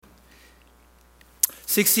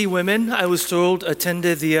60 women, I was told,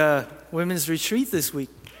 attended the women's retreat this week.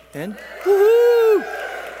 And woohoo!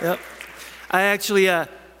 Yep. I actually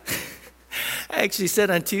said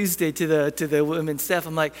on Tuesday to the women's staff,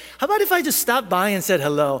 I'm like, how about if I just stopped by and said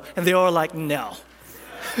hello? And they all like, no.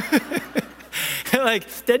 Like,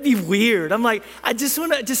 that'd be weird. I'm like, I just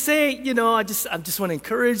want to just say, I just want to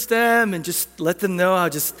encourage them and just let them know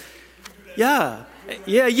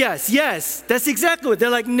yes. That's exactly what they're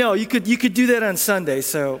like. No, you could do that on Sunday.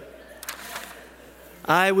 So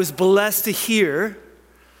I was blessed to hear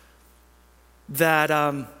that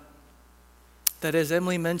that as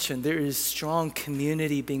Emily mentioned, there is strong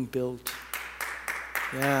community being built.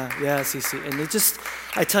 Yeah, CC. And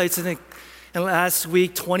I tell you, it's an. And last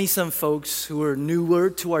week, 20-some folks who were newer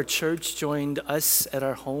to our church joined us at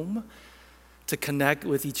our home to connect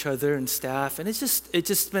with each other and staff. And it's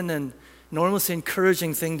just been an enormously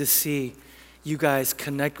encouraging thing to see you guys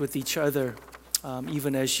connect with each other,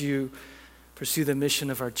 even as you pursue the mission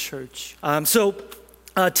of our church. So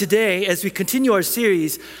today, as we continue our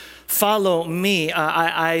series, Follow Me,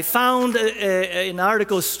 I found an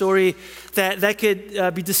article story that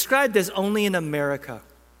could be described as only in America.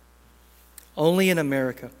 Only in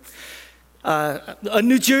America. A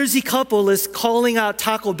New Jersey couple is calling out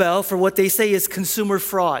Taco Bell for what they say is consumer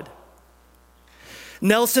fraud.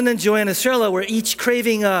 Nelson and Joanne Estrella were each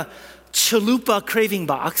craving a chalupa craving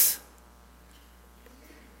box,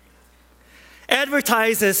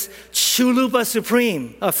 advertised as Chalupa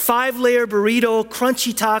Supreme, a 5-layer burrito,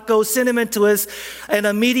 crunchy taco, cinnamon twist, and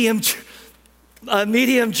a medium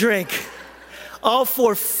drink, all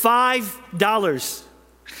for $5.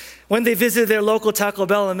 When they visited their local Taco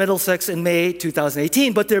Bell in Middlesex in May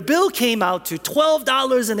 2018. But their bill came out to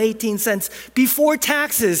 $12.18 before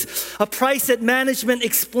taxes, a price that management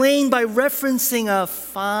explained by referencing a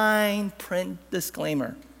fine print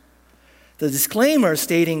disclaimer. The disclaimer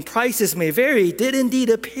stating prices may vary did indeed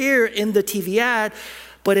appear in the TV ad,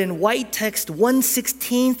 but in white text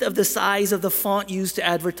 1/16 of the size of the font used to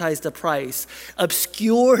advertise the price,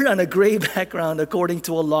 obscured on a gray background according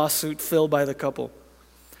to a lawsuit filed by the couple.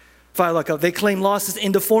 They claim losses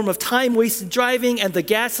in the form of time wasted driving and the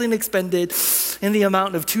gasoline expended in the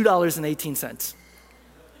amount of $2.18.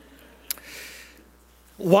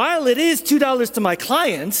 While it is $2 to my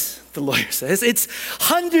clients, the lawyer says, it's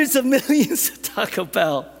hundreds of millions to Taco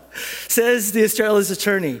Bell, says the Estrella's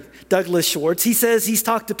attorney, Douglas Schwartz. He says he's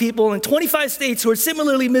talked to people in 25 states who are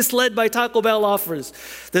similarly misled by Taco Bell offers.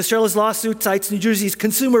 The Estrella's lawsuit cites New Jersey's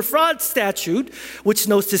consumer fraud statute, which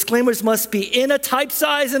notes disclaimers must be in a type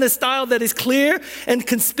size and a style that is clear and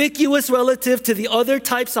conspicuous relative to the other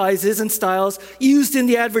type sizes and styles used in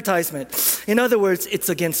the advertisement. In other words, it's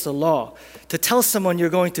against the law to tell someone you're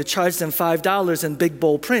going to charge them $5 in big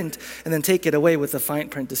bold print and then take it away with a fine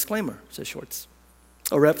print disclaimer, says Schwartz.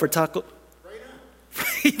 A rep for Taco...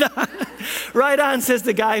 Right on, says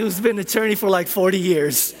the guy who's been an attorney for like 40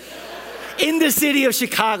 years. In the city of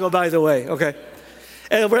Chicago, by the way, okay?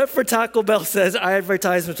 And a rep for Taco Bell says our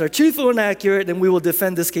advertisements are truthful and accurate, and we will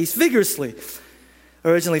defend this case vigorously.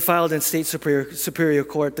 Originally filed in state superior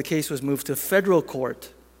court, the case was moved to federal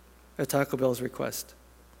court at Taco Bell's request.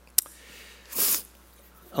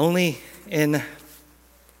 Only in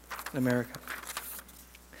America.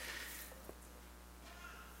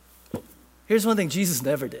 Here's one thing Jesus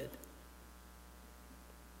never did.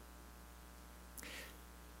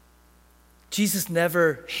 Jesus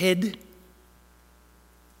never hid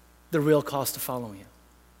the real cost of following him.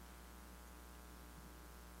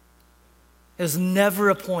 There's never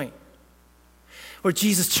a point where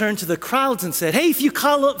Jesus turned to the crowds and said, hey, if you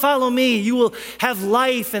follow me, you will have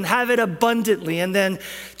life and have it abundantly. And then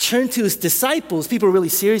turned to his disciples, people are really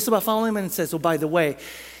serious about following him, and says, oh, by the way,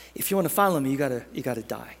 if you want to follow me, you gotta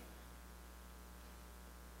die.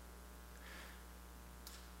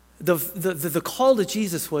 The call to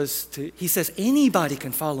Jesus was he says, anybody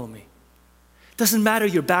can follow me. Doesn't matter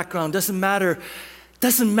your background, doesn't matter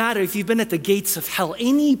if you've been at the gates of hell,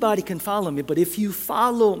 anybody can follow me. But if you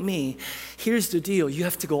follow me, here's the deal, you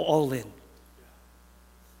have to go all in.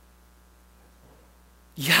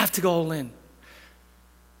 You have to go all in.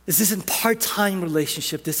 This isn't part-time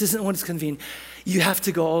relationship. This isn't when it's convenient. You have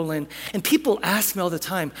to go all in. And people ask me all the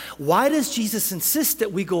time, why does Jesus insist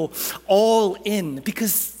that we go all in?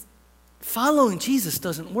 Because following Jesus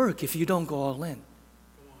doesn't work if you don't go all in.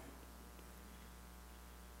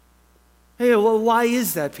 Hey, well, why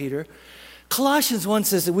is that, Peter? Colossians 1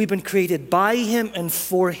 says that we've been created by him and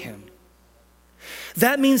for him.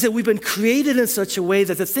 That means that we've been created in such a way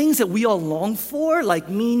that the things that we all long for, like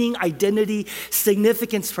meaning, identity,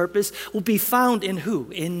 significance, purpose, will be found in who?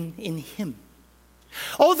 In him.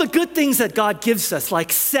 All the good things that God gives us,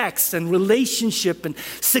 like sex and relationship and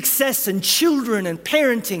success and children and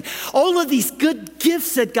parenting, all of these good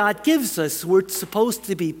gifts that God gives us, were supposed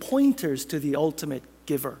to be pointers to the ultimate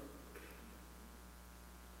giver.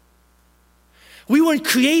 We weren't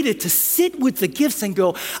created to sit with the gifts and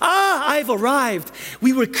go, I've arrived.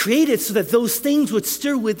 We were created so that those things would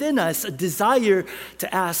stir within us a desire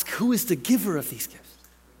to ask, who is the giver of these gifts?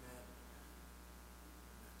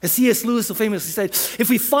 As C.S. Lewis so famously said, if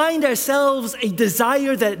we find ourselves a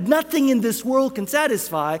desire that nothing in this world can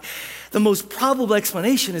satisfy, the most probable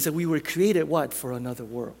explanation is that we were created, what? For another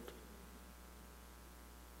world.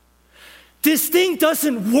 This thing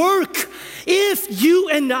doesn't work if you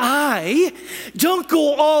and I don't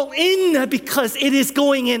go all in, because it is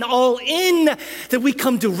going in all in that we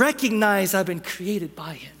come to recognize I've been created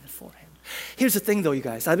by Him. Here's the thing though, you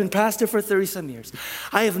guys. I've been pastor for 30-some years.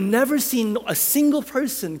 I have never seen a single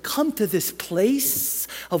person come to this place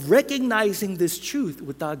of recognizing this truth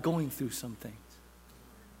without going through some things.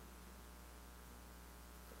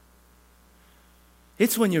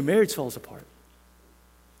 It's when your marriage falls apart.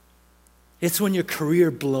 It's when your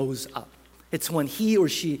career blows up. It's when he or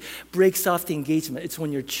she breaks off the engagement. It's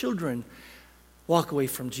when your children walk away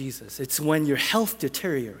from Jesus. It's when your health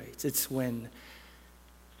deteriorates. It's when...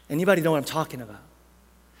 Anybody know what I'm talking about?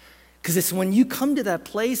 Because it's when you come to that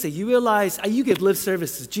place that you realize, you give lip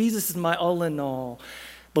services. Jesus is my all in all.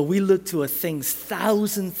 But we look to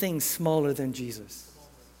 1,000 things smaller than Jesus.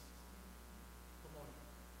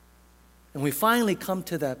 And we finally come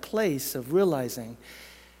to that place of realizing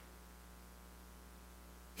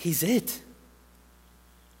He's it.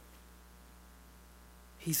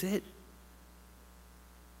 He's it.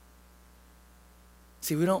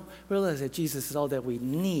 See, we don't realize that Jesus is all that we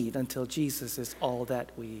need until Jesus is all that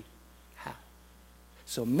we have.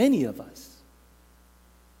 So many of us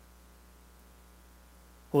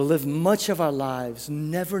will live much of our lives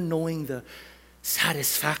never knowing the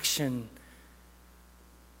satisfaction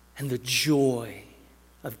and the joy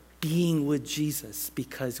of being with Jesus,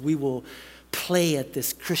 because we will play at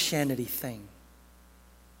this Christianity thing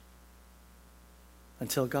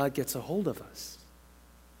until God gets a hold of us.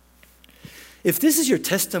 If this is your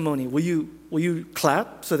testimony, will you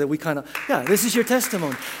clap so that we kind of, this is your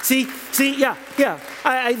testimony. See,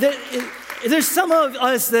 there's some of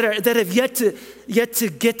us that have yet to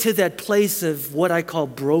get to that place of what I call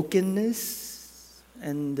brokenness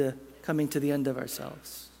and coming to the end of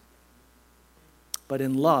ourselves. But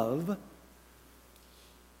in love,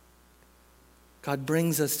 God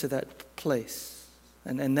brings us to that place.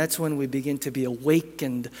 And that's when we begin to be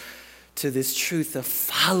awakened to this truth of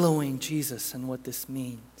following Jesus and what this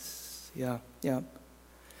means. Yeah.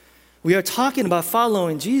 We are talking about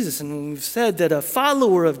following Jesus, and we've said that a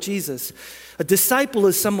follower of Jesus, a disciple,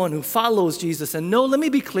 is someone who follows Jesus. And no, let me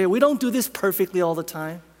be clear, we don't do this perfectly all the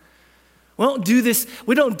time. We don't do this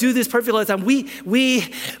perfectly all the time.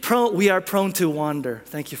 We are prone to wander.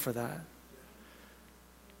 Thank you for that.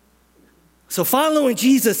 So following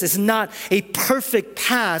Jesus is not a perfect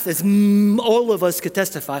path, as all of us could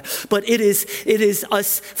testify, but it is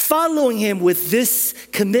us following Him with this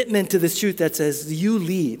commitment to this truth that says, you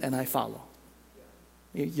lead and I follow.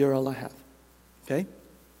 You're all I have, okay?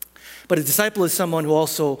 But a disciple is someone who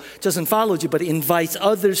also doesn't follow you, but invites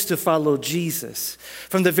others to follow Jesus.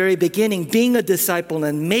 From the very beginning, being a disciple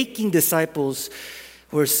and making disciples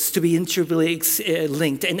were to be intricately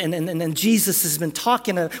linked. And Jesus has been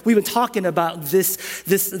talking, we've been talking about this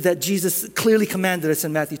that Jesus clearly commanded us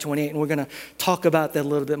in Matthew 28, and we're going to talk about that a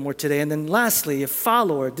little bit more today. And then lastly, a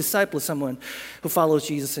disciple is someone who follows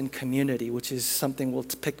Jesus in community, which is something we'll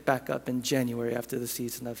pick back up in January after the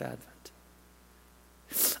season of Advent.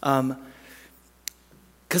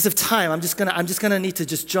 Because of time, I'm just gonna need to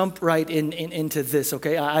just jump right into this.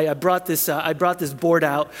 Okay, I brought this board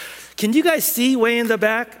out. Can you guys see way in the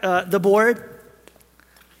back the board?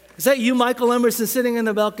 Is that you, Michael Emerson, sitting in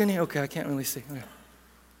the balcony? Okay, I can't really see. Okay.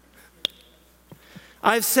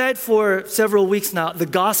 I've said for several weeks now, the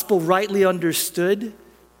gospel rightly understood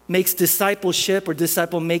makes discipleship or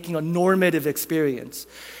disciple making a normative experience.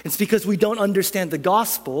 It's because we don't understand the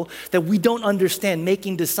gospel that we don't understand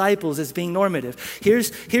making disciples as being normative. Here's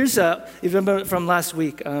if you remember from last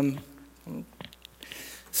week.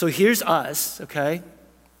 So here's us, okay?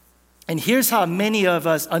 And here's how many of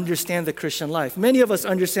us understand the Christian life. Many of us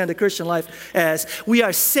understand the Christian life as we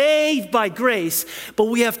are saved by grace, but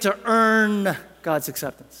we have to earn God's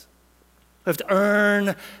acceptance. We have to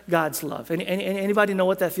earn God's love. Anybody know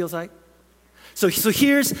what that feels like? So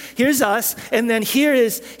here's us, and then here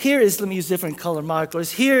is, let me use different color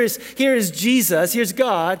markers. Here is Jesus, here's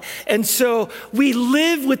God. And so we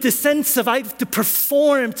live with the sense of I have to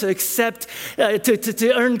perform to accept,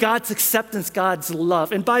 to earn God's acceptance, God's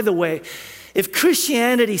love. And by the way, if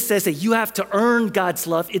Christianity says that you have to earn God's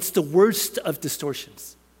love, it's the worst of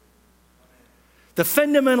distortions. The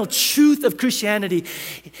fundamental truth of Christianity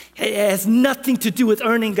has nothing to do with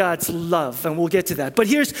earning God's love, and we'll get to that. But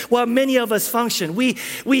here's how many of us function. We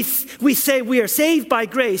say we are saved by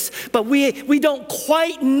grace, but we don't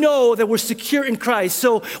quite know that we're secure in Christ.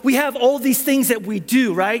 So we have all these things that we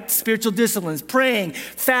do, right? Spiritual disciplines, praying,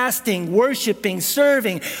 fasting, worshiping,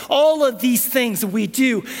 serving, all of these things we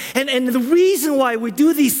do. And the reason why we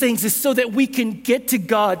do these things is so that we can get to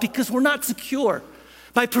God, because we're not secure.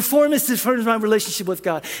 My performance defines my relationship with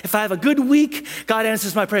God. If I have a good week, God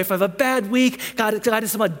answers my prayer. If I have a bad week, God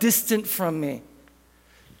is somewhat distant from me.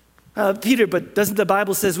 Peter, but doesn't the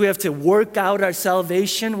Bible says we have to work out our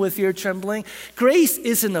salvation with fear and trembling? Grace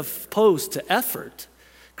isn't opposed to effort.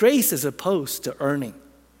 Grace is opposed to earning.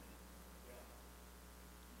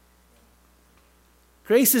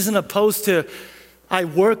 Grace isn't opposed to I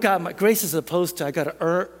work out. Grace is opposed to I got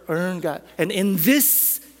to earn God. And in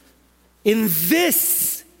this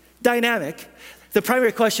dynamic, the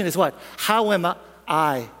primary question is what? How am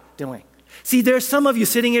I doing? See, there's some of you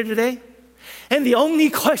sitting here today, and the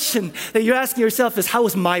only question that you're asking yourself is, how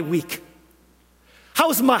was my week?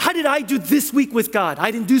 How did I do this week with God?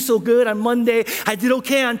 I didn't do so good on Monday. I did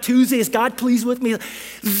okay on Tuesday. Is God pleased with me?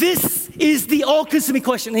 This is the all-consuming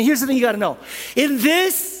question. And here's the thing you got to know. In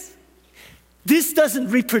this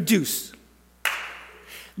doesn't reproduce.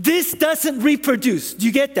 This doesn't reproduce. Do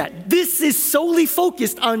you get that? This is solely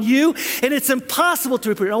focused on you, and it's impossible to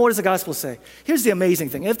reproduce. Now, what does the gospel say? Here's the amazing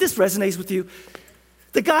thing. If this resonates with you,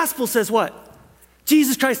 the gospel says what?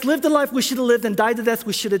 Jesus Christ lived the life we should have lived and died the death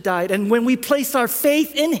we should have died. And when we place our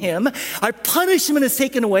faith in him, our punishment is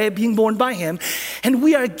taken away, being borne by him, and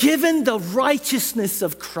we are given the righteousness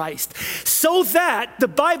of Christ. So that the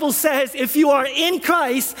Bible says if you are in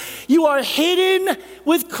Christ, you are hidden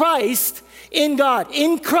with Christ in God.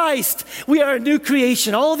 In Christ, we are a new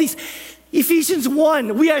creation. All these, Ephesians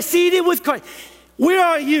 1, we are seated with Christ. Where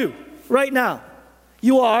are you right now?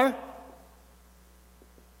 You are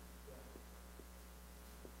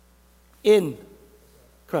in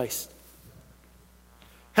Christ.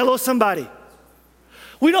 Hello, somebody.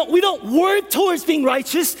 We don't work towards being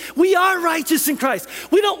righteous. We are righteous in Christ.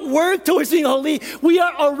 We don't work towards being holy. We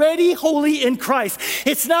are already holy in Christ.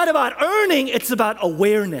 It's not about earning, it's about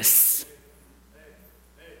awareness.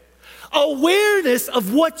 Awareness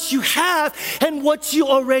of what you have and what you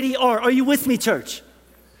already are. Are you with me, church?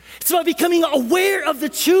 It's about becoming aware of the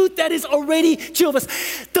truth that is already true of us.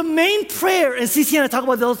 The main prayer, and CC and I talk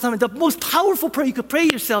about this all the time, the most powerful prayer you could pray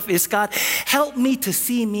yourself is, God, help me to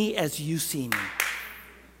see me as you see me.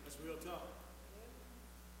 That's real talk.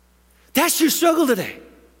 That's your struggle today.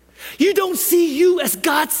 You don't see you as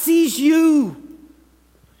God sees you.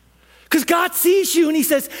 Because God sees you and he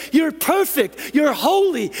says, you're perfect, you're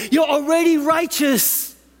holy, you're already righteous.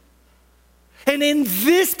 And in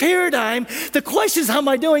this paradigm, the question is, how am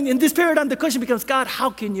I doing? In this paradigm, the question becomes, God, how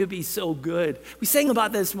can you be so good? We sang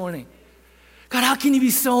about that this morning. God, how can you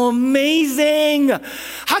be so amazing?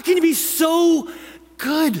 How can you be so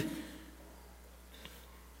good?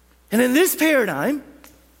 And in this paradigm,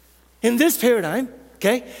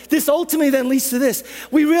 okay, this ultimately then leads to this.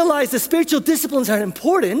 We realize that spiritual disciplines are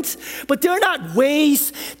important, but they're not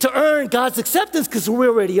ways to earn God's acceptance because we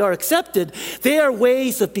already are accepted. They are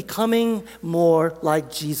ways of becoming more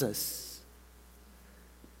like Jesus.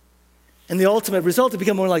 And the ultimate result of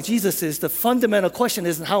becoming more like Jesus is the fundamental question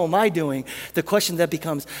isn't how am I doing? The question that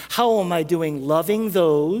becomes, how am I doing loving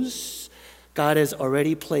those God has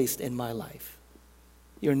already placed in my life?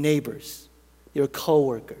 Your neighbors, your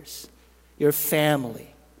coworkers, your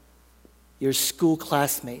family, your school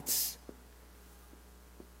classmates.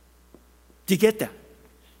 Do you get that?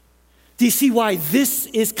 Do you see why this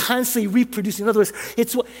is constantly reproducing? In other words,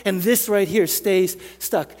 and this right here stays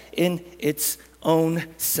stuck in its own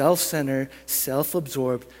self-centered,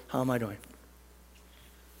 self-absorbed, how am I doing?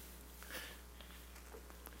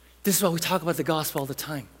 This is why we talk about the gospel all the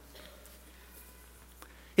time.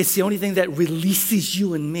 It's the only thing that releases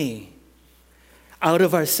you and me out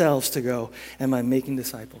of ourselves to go, am I making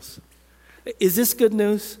disciples? Is this good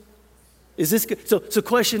news? Is this good? So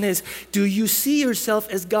question is, do you see yourself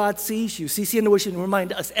as God sees you? CC and the worship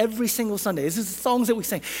remind us every single Sunday. This is the songs that we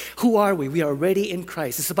sing. Who are we? We are already in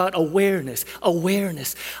Christ. It's about awareness of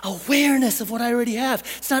what I already have.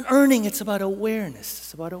 It's not earning, it's about awareness.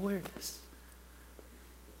 It's about awareness.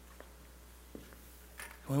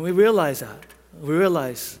 When we realize that, we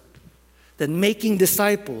realize that making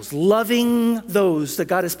disciples, loving those that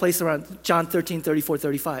God has placed around, John 13, 34,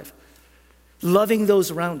 35, loving those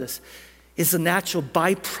around us is a natural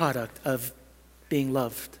byproduct of being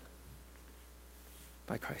loved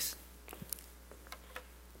by Christ.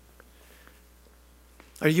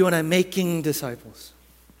 Are you and I making disciples?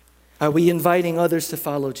 Are we inviting others to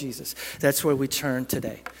follow Jesus? That's where we turn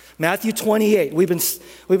today. Matthew 28. We've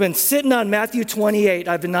been sitting on Matthew 28.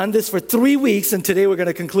 I've been on this for 3 weeks, and today we're going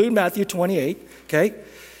to conclude Matthew 28, okay?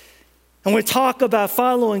 And we're talk about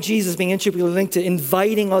following Jesus being intricately linked to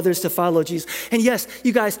inviting others to follow Jesus. And yes,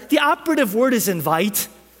 you guys, the operative word is invite.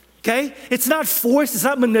 Okay? It's not force, it's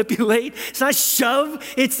not manipulate, it's not shove,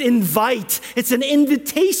 it's invite. It's an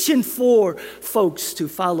invitation for folks to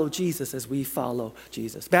follow Jesus as we follow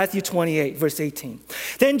Jesus. Matthew 28, verse 18.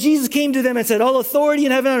 Then Jesus came to them and said, all authority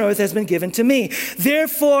in heaven and earth has been given to me.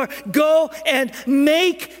 Therefore, go and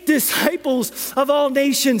make disciples of all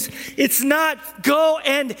nations. It's not go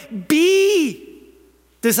and be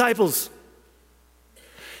disciples.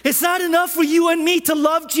 It's not enough for you and me to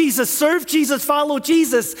love Jesus, serve Jesus, follow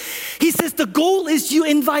Jesus. He says the goal is you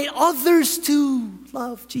invite others to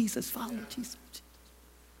love Jesus, follow Jesus.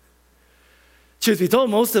 Truth be told,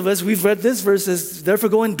 most of us, we've read this verse as, therefore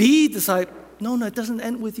go and be disciples. No, it doesn't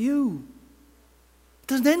end with you. It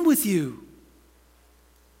doesn't end with you.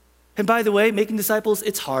 And by the way, making disciples,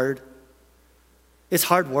 it's hard. It's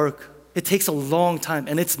hard work. It takes a long time,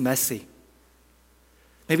 and it's messy.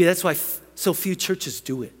 Maybe that's why so few churches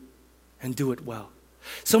do it and do it well.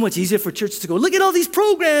 So much easier for churches to go, look at all these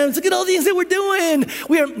programs, look at all these that we're doing.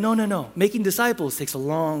 No. Making disciples takes a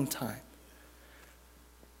long time.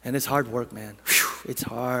 And it's hard work, man. Whew, it's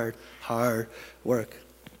hard work.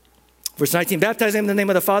 Verse 19, baptize them in the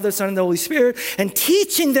name of the Father, Son, and the Holy Spirit, and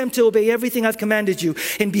teaching them to obey everything I've commanded you.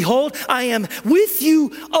 And behold, I am with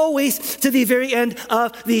you always to the very end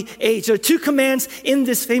of the age. There are two commands in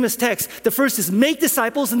this famous text. The first is make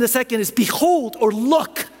disciples, and the second is behold or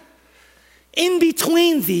look. In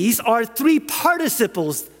between these are three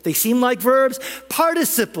participles. They seem like verbs.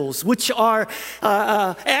 Participles, which are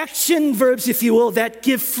action verbs, if you will, that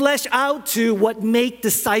give flesh out to what make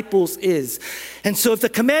disciples is. And so if the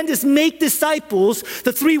command is make disciples,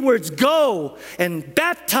 the three words go and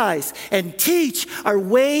baptize and teach are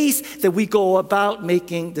ways that we go about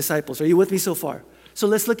making disciples. Are you with me so far? So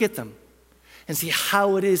let's look at them and see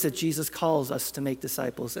how it is that Jesus calls us to make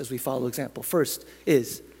disciples as we follow example. First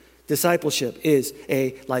is discipleship is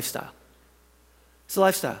a lifestyle. It's a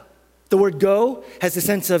lifestyle. The word go has a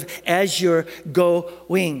sense of as you're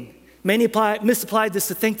going. Many misapplied this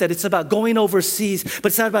to think that it's about going overseas, but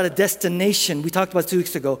it's not about a destination. We talked about 2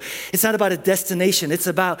 weeks ago. It's not about a destination. It's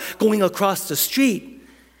about going across the street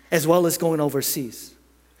as well as going overseas.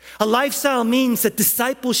 A lifestyle means that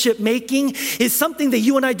discipleship making is something that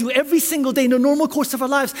you and I do every single day in the normal course of our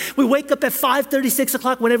lives. We wake up at 5:30, 6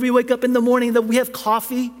 o'clock, whenever you wake up in the morning, that we have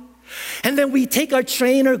coffee. And then we take our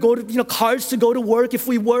train or go to, cars to go to work if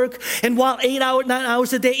we work. And while 8 hours, 9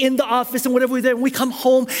 hours a day in the office and whatever we're there, we come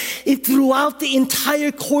home. And throughout the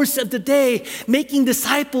entire course of the day, making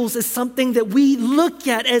disciples is something that we look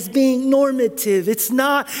at as being normative. It's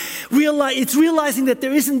realizing that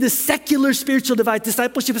there isn't this secular spiritual divide.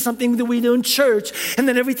 Discipleship is something that we do in church, and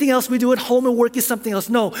then everything else we do at home and work is something else.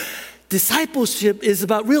 No, discipleship is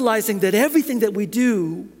about realizing that everything that we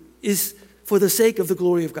do is for the sake of the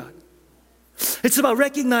glory of God. It's about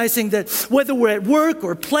recognizing that whether we're at work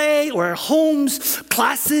or play or our homes,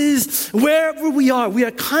 classes, wherever we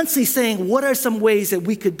are constantly saying, what are some ways that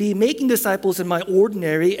we could be making disciples in my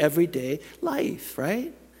ordinary, everyday life,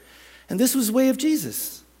 right? And this was the way of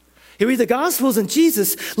Jesus. You read the Gospels and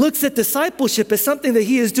Jesus looks at discipleship as something that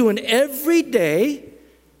he is doing every day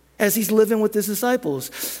as he's living with his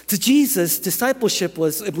disciples. To Jesus, discipleship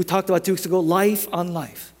was, we talked about 2 weeks ago, life on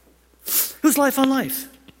life. It was life on life.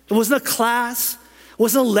 It wasn't a class, it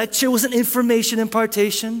wasn't a lecture, it wasn't information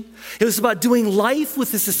impartation. It was about doing life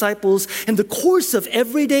with his disciples in the course of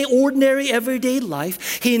ordinary, everyday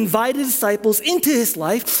life. He invited disciples into his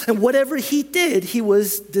life, and whatever he did, he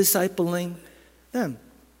was discipling them.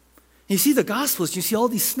 You see the Gospels, you see all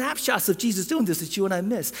these snapshots of Jesus doing this that you and I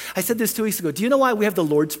miss. I said this 2 weeks ago. Do you know why we have the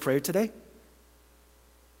Lord's Prayer today?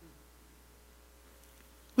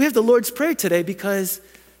 We have the Lord's Prayer today because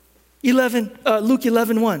Luke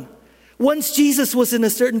 11:1. Once Jesus was in a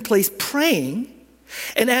certain place praying,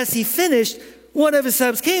 and as he finished, one of his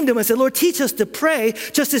disciples came to him and said, Lord, teach us to pray,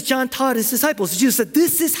 just as John taught his disciples. Jesus said,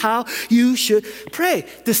 this is how you should pray.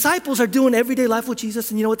 Disciples are doing everyday life with Jesus,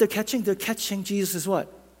 and you know what they're catching? They're catching Jesus'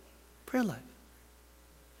 what? Prayer life.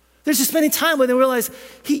 They're just spending time with him and realize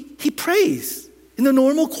he prays. in the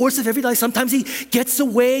normal course of every life. Sometimes he gets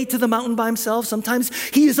away to the mountain by himself. Sometimes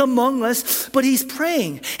he is among us, but he's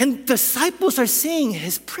praying. And disciples are seeing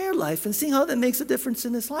his prayer life and seeing how that makes a difference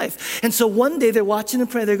in his life. And so one day they're watching him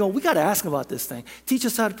pray. They're going, we got to ask him about this thing. Teach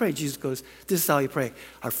us how to pray. Jesus goes, this is how you pray.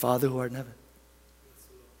 Our Father who art in heaven.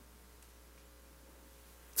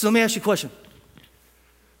 So let me ask you a question.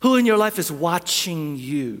 Who in your life is watching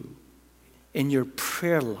you in your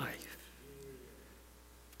prayer life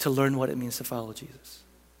to learn what it means to follow Jesus?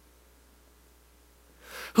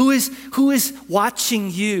 Who is watching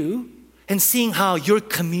you and seeing how your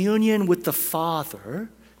communion with the Father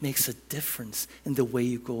makes a difference in the way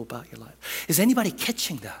you go about your life? Is anybody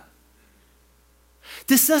catching that?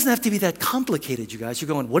 This doesn't have to be that complicated, you guys. You're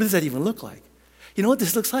going, what does that even look like? You know what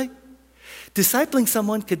this looks like? Discipling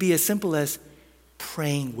someone could be as simple as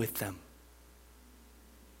praying with them.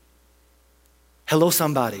 Hello,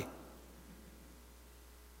 somebody.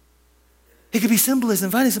 It could be simple as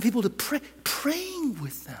inviting some people to pray, praying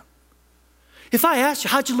with them. If I asked you,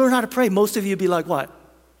 how'd you learn how to pray? Most of you would be like, what?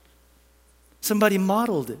 Somebody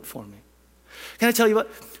modeled it for me. Can I tell you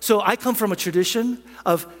what? So I come from a tradition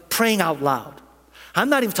of praying out loud. I'm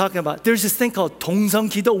not even talking about, there's this thing called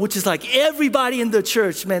동성기도, which is like everybody in the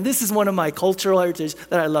church. Man, this is one of my cultural heritage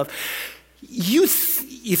that I love.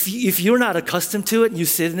 If you're not accustomed to it and you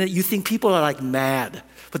sit in it, you think people are like mad,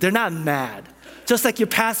 but they're not mad. Just like your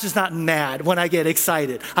pastor's not mad when I get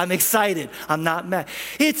excited. I'm excited. I'm not mad.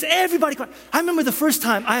 It's everybody. I remember the first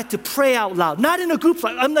time I had to pray out loud, not in a group.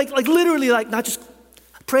 I'm like literally not just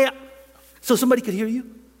pray out so somebody could hear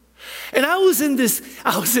you. And I was in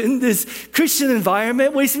this Christian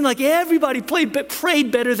environment where it seemed like everybody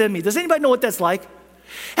prayed better than me. Does anybody know what that's like?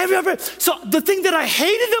 So the thing that I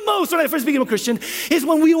hated the most when I first became a Christian is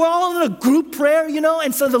when we were all in a group prayer,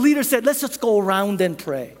 and so the leader said, let's just go around and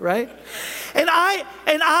pray, right? And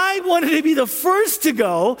I wanted to be the first to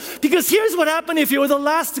go, because here's what happened if you were the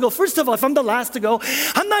last to go. First of all, if I'm the last to go,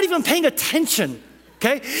 I'm not even paying attention,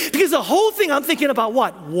 okay? Because the whole thing I'm thinking about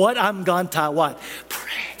what I'm going to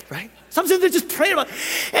pray, right? Something that just praying about.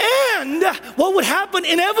 And what would happen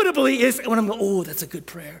inevitably is when I'm going, oh, that's a good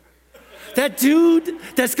prayer. That dude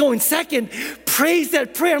that's going second prays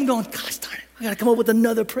that prayer. I'm going, gosh darn it, I got to come up with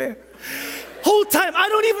another prayer. Whole time,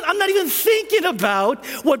 I'm not even thinking about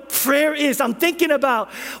what prayer is. I'm thinking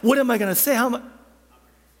about, what am I going to say?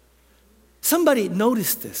 Somebody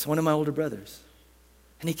noticed this, one of my older brothers.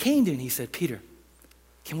 And he came to me and he said, Peter,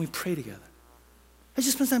 can we pray together? I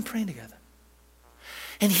just spent time praying together.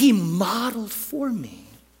 And he modeled for me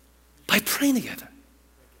by praying together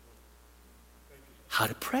how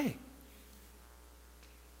to pray.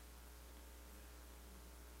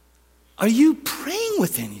 Are you praying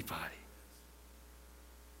with anybody?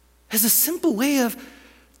 As a simple way of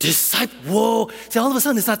disciple. Whoa. See, all of a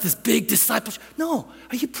sudden, it's not this big discipleship. No.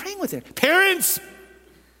 Are you praying with them? Parents!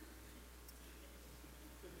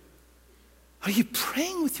 Are you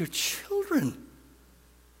praying with your children?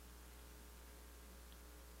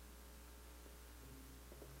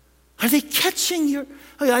 Are they catching your...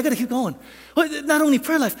 Oh yeah, I got to keep going. Well, not only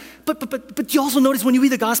prayer life, but you also notice when you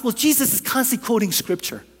read the Gospels, Jesus is constantly quoting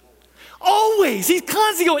Scripture. Always. He's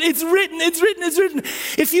constantly going, it's written, it's written, it's written.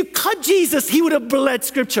 If you cut Jesus, he would have bled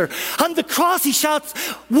Scripture. On the cross, he shouts,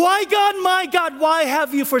 why God, my God, why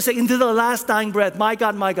have you forsaken? Into the last dying breath, my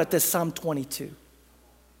God, that's Psalm 22.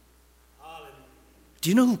 Do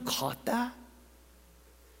you know who caught that?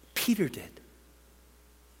 Peter did.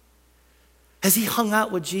 As he hung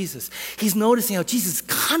out with Jesus, he's noticing how Jesus is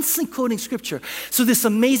constantly quoting Scripture. So this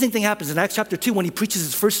amazing thing happens in Acts chapter 2 when he preaches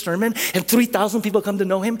his first sermon and 3,000 people come to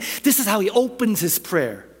know him. This is how he opens his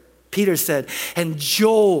prayer. Peter said, and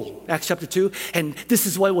Joel, Acts chapter 2, and this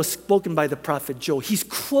is what was spoken by the prophet Joel. He's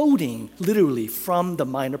quoting literally from the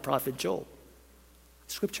minor prophet Joel,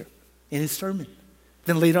 Scripture, in his sermon.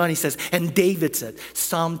 Then later on he says, and David said,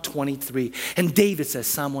 Psalm 23, and David says,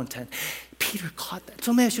 Psalm 110. Peter caught that. So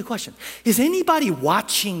let me ask you a question. Is anybody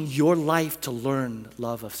watching your life to learn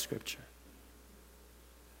love of Scripture?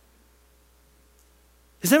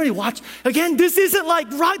 Is anybody watching? Again, this isn't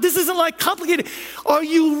like complicated. Are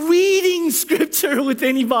you reading Scripture with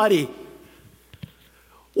anybody?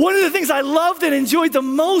 One of the things I loved and enjoyed the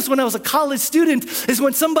most when I was a college student is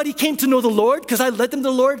when somebody came to know the Lord, because I led them to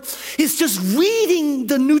the Lord, is just reading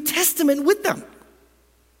the New Testament with them.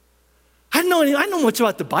 I know much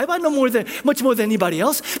about the Bible. I know much more than anybody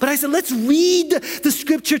else. But I said, let's read the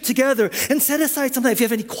Scripture together and set aside some time. If you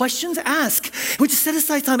have any questions, ask. We just set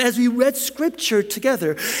aside time as we read Scripture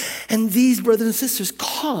together. And these brothers and sisters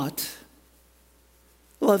caught,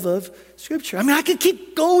 love of Scripture. I mean, I could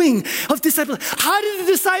keep going of disciples. How did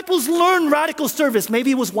the disciples learn radical service?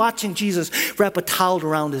 Maybe it was watching Jesus wrap a towel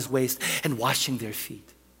around his waist and washing their feet.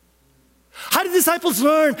 How did disciples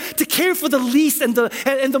learn to care for the least and the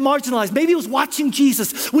marginalized? Maybe it was watching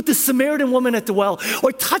Jesus with the Samaritan woman at the well,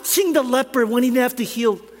 or touching the leper when he didn't have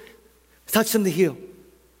to touch him to heal.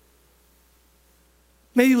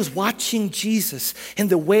 Maybe it was watching Jesus in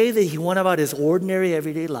the way that he went about his ordinary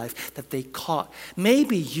everyday life that they caught.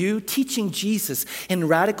 Maybe you teaching Jesus in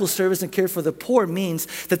radical service and care for the poor means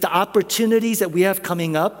that the opportunities that we have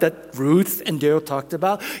coming up that Ruth and Daryl talked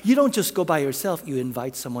about, you don't just go by yourself, you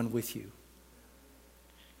invite someone with you.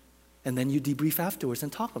 And then you debrief afterwards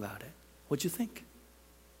and talk about it. What'd you think?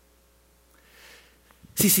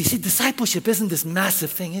 See, discipleship isn't this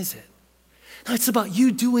massive thing, is it? No, it's about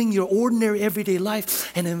you doing your ordinary everyday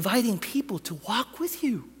life and inviting people to walk with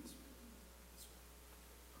you.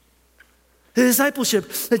 The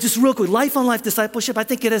discipleship, just real quick, life on life discipleship, I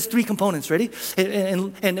think it has 3 components, ready?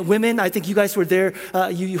 And women, I think you guys were there,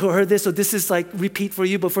 you heard this, so this is like repeat for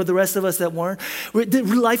you, but for the rest of us that weren't.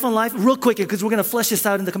 Life on life, real quick, because we're going to flesh this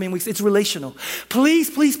out in the coming weeks, it's relational. Please,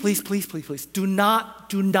 do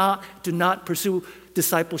not pursue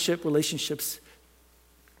discipleship relationships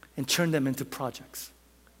and turn them into projects.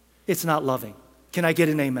 It's not loving. Can I get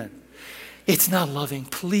an amen? It's not loving.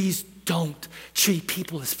 Please don't treat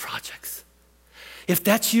people as projects. If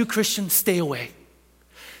that's you, Christian, stay away.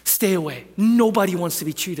 Stay away. Nobody wants to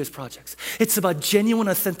be treated as projects. It's about genuine,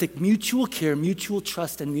 authentic, mutual care, mutual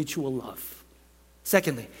trust, and mutual love.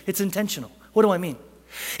 Secondly, it's intentional. What do I mean?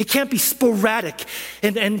 It can't be sporadic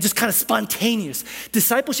and just kind of spontaneous.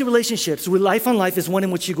 Discipleship relationships with life on life is one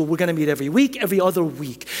in which you go, we're going to meet every week, every other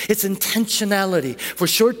week. It's intentionality. For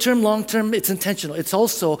short-term, long-term, it's intentional. It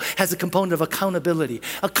also has a component of accountability.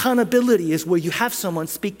 Accountability is where you have someone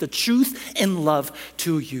speak the truth in love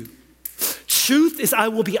to you. Truth is, I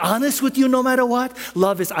will be honest with you no matter what.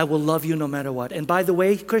 Love is, I will love you no matter what. And by the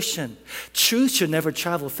way, Christian, truth should never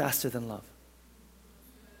travel faster than love.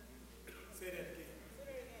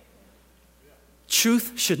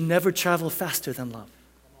 Truth should never travel faster than love.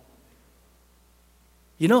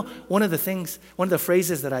 You know, one of the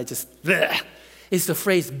phrases that I just, is the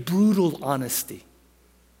phrase brutal honesty.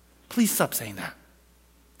 Please stop saying that.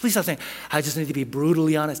 Please stop saying, I just need to be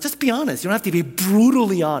brutally honest. Just be honest. You don't have to be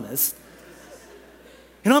brutally honest.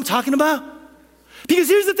 You know what I'm talking about? Because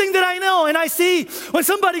here's the thing that I know and I see. When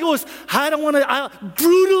somebody goes, I don't want to,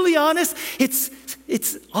 brutally honest,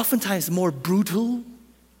 it's oftentimes more brutal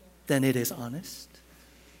than it is honest.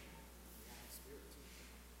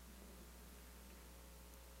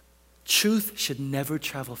 Truth should never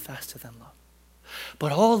travel faster than love.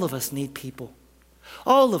 But all of us need people.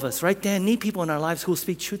 All of us, right, Dan, need people in our lives who will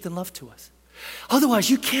speak truth and love to us. Otherwise,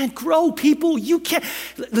 you can't grow, people. You can't.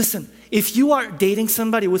 Listen, if you are dating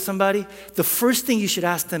somebody, with somebody, the first thing you should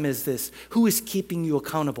ask them is this: who is keeping you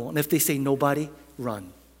accountable? And if they say nobody,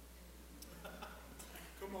 run.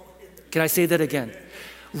 Can I say that again?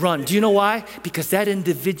 Run. Do you know why? Because that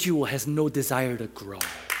individual has no desire to grow.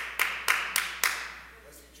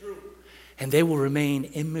 And they will remain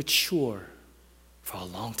immature for a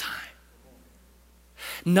long time.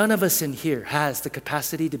 None of us in here has the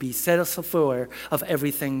capacity to be self-aware of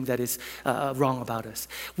everything that is wrong about us.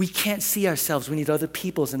 We can't see ourselves. We need other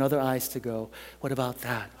people's and other eyes to go, what about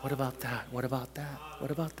that? What about that? What about that?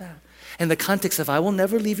 What about that? In the context of, I will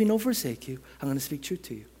never leave you nor forsake you, I'm going to speak truth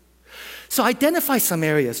to you. So identify some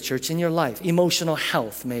areas, church, in your life. Emotional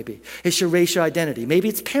health, maybe. It's your racial identity. Maybe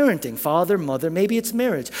it's parenting, father, mother. Maybe it's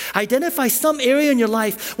marriage. Identify some area in your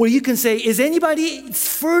life where you can say, is anybody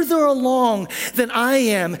further along than I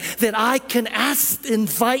am that I can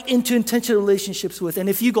invite into intentional relationships with? And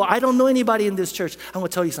if you go, I don't know anybody in this church, I'm going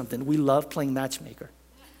to tell you something. We love playing matchmaker.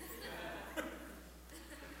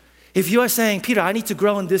 If you are saying, Peter, I need to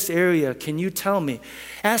grow in this area, can you tell me?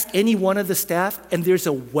 Ask any one of the staff, and there's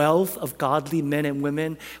a wealth of godly men and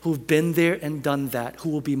women who've been there and done that, who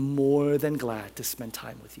will be more than glad to spend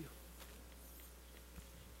time with you.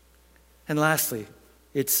 And lastly,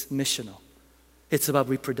 it's missional. It's about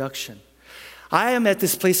reproduction. I am at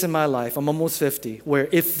this place in my life, I'm almost 50, where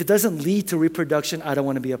if it doesn't lead to reproduction, I don't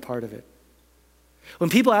want to be a part of it. When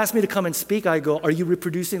people ask me to come and speak, I go, are you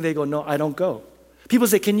reproducing? They go, no, I don't go. People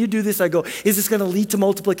say, can you do this? I go, is this going to lead to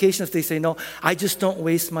multiplication? If they say no, I just don't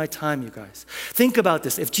waste my time, you guys. Think about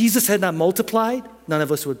this. If Jesus had not multiplied, none of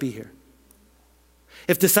us would be here.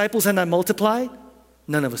 If disciples had not multiplied,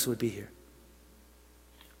 none of us would be here.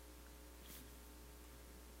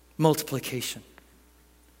 Multiplication.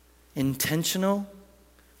 Intentional,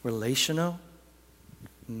 relational,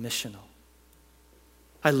 missional.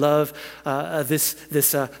 I love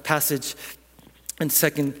this passage in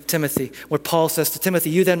 2 Timothy, where Paul says to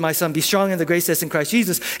Timothy, you then, my son, be strong in the grace that's in Christ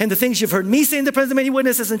Jesus, and the things you've heard me say in the presence of many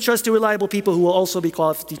witnesses, and trust to reliable people who will also be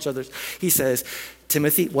qualified to teach others. He says,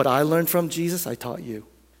 Timothy, what I learned from Jesus, I taught you.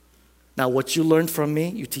 Now, what you learned from me,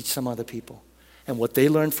 you teach some other people. And what they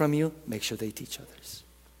learned from you, make sure they teach others.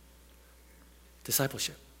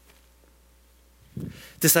 Discipleship.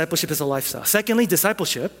 Discipleship is a lifestyle. Secondly,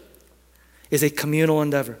 discipleship is a communal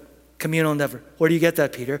endeavor. Communal endeavor. Where do you get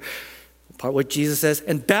that, Peter? Part what Jesus says,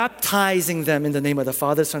 and baptizing them in the name of the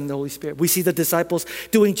Father, Son, and the Holy Spirit. We see the disciples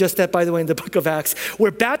doing just that, by the way, in the book of Acts,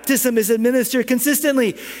 where baptism is administered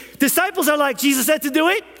consistently. Disciples are like, Jesus said to do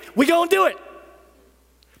it, we go and do it.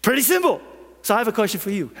 Pretty simple. So I have a question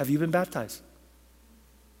for you. Have you been baptized?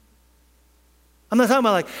 I'm not talking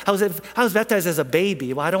about like, I was baptized as a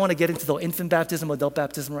baby. Well, I don't want to get into the infant baptism, adult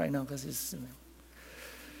baptism right now, because it's,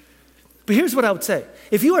 But here's what I would say.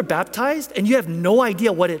 If you are baptized and you have no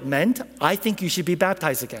idea what it meant, I think you should be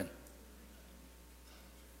baptized again.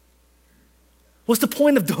 What's the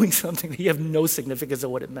point of doing something that you have no significance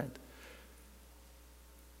of what it meant?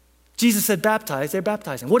 Jesus said baptize, they're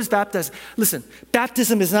baptizing. What is baptism? Listen,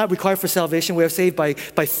 baptism is not required for salvation. We are saved by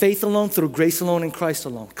faith alone, through grace alone, in Christ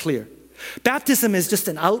alone. Clear. Baptism is just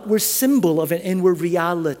an outward symbol of an inward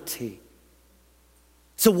reality.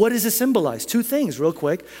 So what does it symbolize? Two things real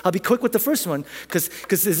quick. I'll be quick with the first one because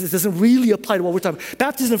this doesn't really apply to what we're talking about.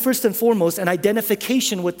 Baptism, first and foremost, an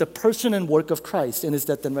identification with the person and work of Christ in his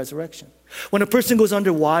death and resurrection. When a person goes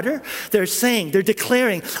underwater, they're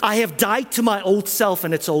declaring, I have died to my old self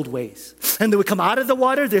and its old ways. And they would come out of the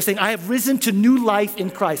water, they're saying, I have risen to new life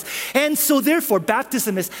in Christ. And so therefore,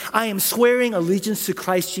 baptism is, I am swearing allegiance to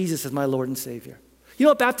Christ Jesus as my Lord and Savior. You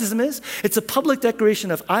know what baptism is? It's a public declaration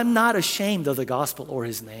of, I'm not ashamed of the gospel or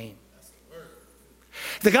his name.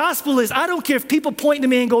 The gospel is, I don't care if people point to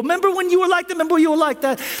me and go, remember when you were like that, remember when you were like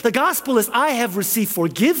that. The gospel is, I have received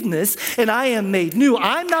forgiveness and I am made new.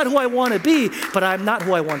 I'm not who I want to be, but I'm not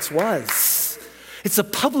who I once was. It's a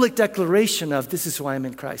public declaration of, this is who I am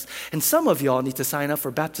in Christ. And some of y'all need to sign up for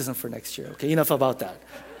baptism for next year. Okay, enough about that.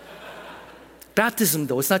 Baptism,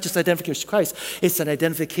 though, it's not just identification with Christ. It's an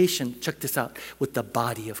identification, check this out, with the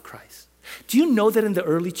body of Christ. Do you know that in the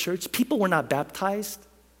early church, people were not baptized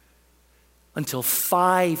until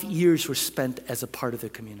 5 years were spent as a part of the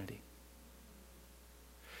community?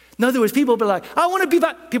 In other words, people would be like, I want to be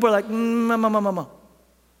baptized. People are like,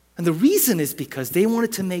 And the reason is because they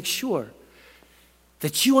wanted to make sure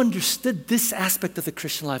that you understood this aspect of the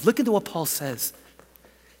Christian life. Look into what Paul says.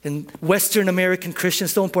 In Western American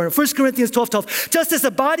Christians, so important. 1 Corinthians 12:12. Just as the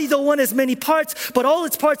body, though one has many parts, but all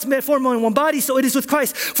its parts form only one body, so it is with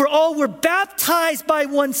Christ. For all were baptized by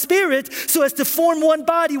one Spirit, so as to form one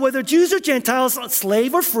body, whether Jews or Gentiles,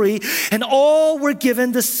 slave or free, and all were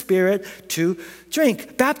given the Spirit to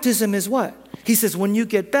drink. Baptism is what? He says when you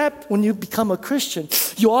become a Christian,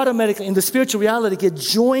 you automatically, in the spiritual reality, get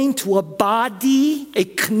joined to a body, a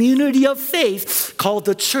community of faith called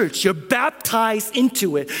the church. You're baptized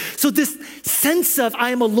into it. So this sense of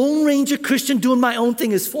I am a Lone Ranger Christian doing my own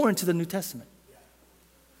thing is foreign to the New Testament.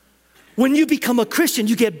 When you become a Christian,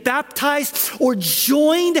 you get baptized or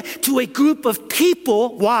joined to a group of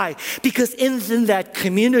people. Why? Because in that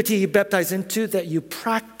community you baptize into, that you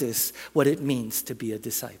practice what it means to be a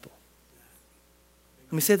disciple.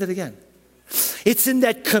 Let me say that again. It's in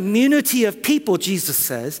that community of people, Jesus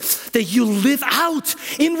says, that you live out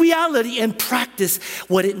in reality and practice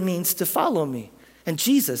what it means to follow me. And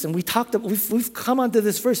Jesus, and we've come onto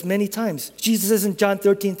this verse many times. Jesus says in John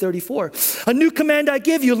 13:34, a new command I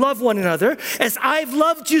give you, love one another. As I've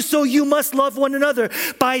loved you, so you must love one another.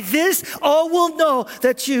 By this, all will know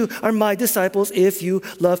that you are my disciples if you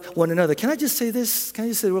love one another. Can I just say this? Can I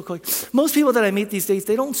just say it real quick? Most people that I meet these days,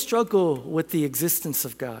 they don't struggle with the existence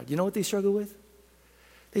of God. You know what they struggle with?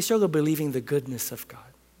 They struggle believing the goodness of God.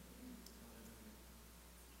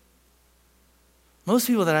 Most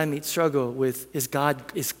people that I meet struggle with, is God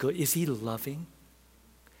is good? Is he loving?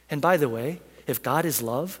 And by the way, if God is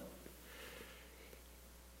love,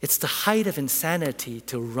 it's the height of insanity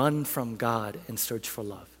to run from God and search for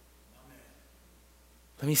love.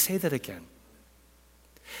 Let me say that again.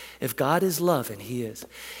 If God is love, and he is,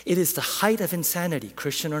 it is the height of insanity,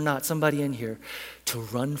 Christian or not, somebody in here, to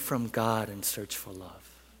run from God and search for love.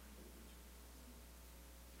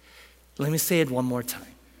 Let me say it one more time.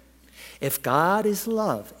 If God is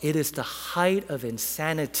love, it is the height of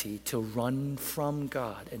insanity to run from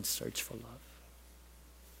God and search for love.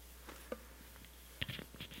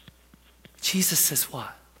 Jesus says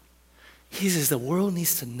what? He says the world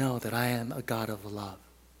needs to know that I am a God of love.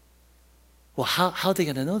 Well, how are they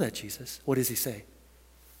going to know that, Jesus? What does he say?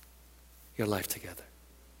 your life together.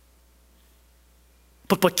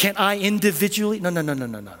 But can I individually? No.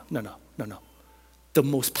 The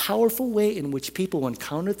most powerful way in which people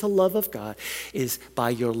encounter the love of God is by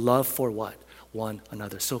your love for what? One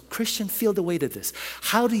another. So Christian, feel the weight of this.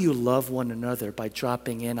 How do you love one another? By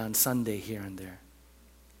dropping in on Sunday here and there.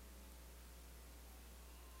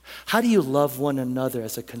 How do you love one another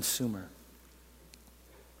as a consumer?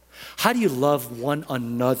 How do you love one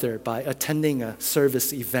another by attending a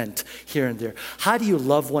service event here and there? How do you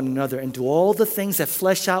love one another and do all the things that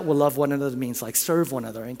flesh out what love one another means, like serve one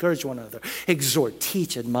another, encourage one another, exhort,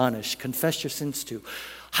 teach, admonish, confess your sins to?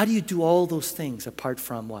 How do you do all those things apart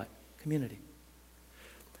from what? Community.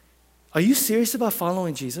 Are you serious about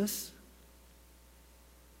following Jesus?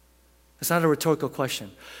 It's not a rhetorical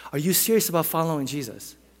question. Are you serious about following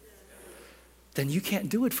Jesus? Then you can't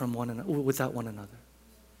do it from one another, without one another.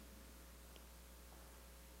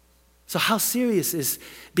 So how serious is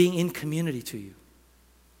being in community to you?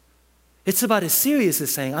 It's about as serious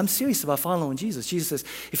as saying, I'm serious about following Jesus. Jesus says,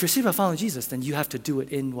 if you're serious about following Jesus, then you have to do it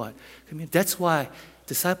in what? Community. That's why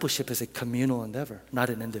discipleship is a communal endeavor, not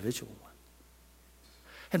an individual one.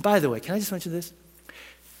 And by the way, can I just mention this?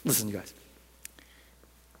 Listen, you guys.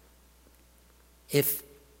 If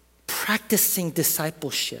practicing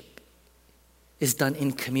discipleship is done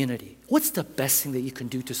in community, what's the best thing that you can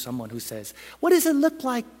do to someone who says, what does it look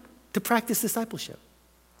like to practice discipleship?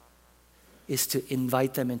 Is to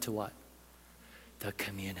invite them into what? The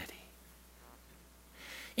community.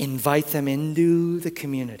 Invite them into the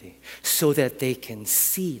community so that they can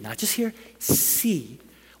see, not just hear, see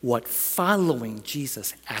what following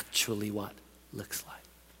Jesus actually what looks like.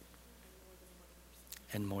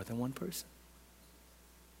 And more than one person.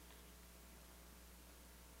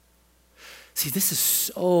 See, this is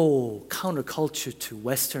so counterculture to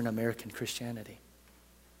Western American Christianity.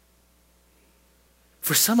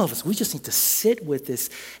 For some of us, we just need to sit with this.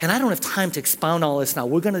 And I don't have time to expound all this now.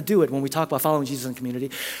 We're going to do it when we talk about following Jesus in community.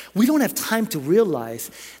 We don't have time to realize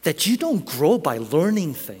that you don't grow by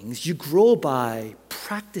learning things. You grow by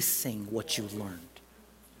practicing what you learned.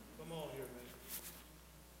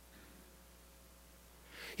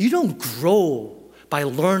 You don't grow by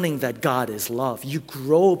learning that God is love. You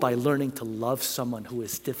grow by learning to love someone who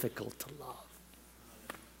is difficult to love.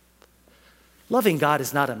 Loving God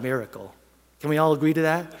is not a miracle. Can we all agree to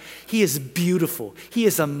that? He is beautiful. He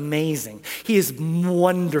is amazing. He is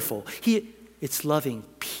wonderful. It's loving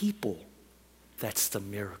people that's the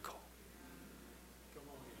miracle.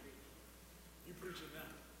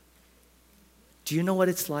 Do you know what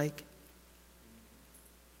it's like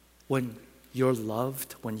when you're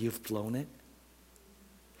loved, when you've blown it?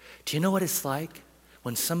 Do you know what it's like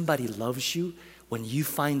when somebody loves you, when you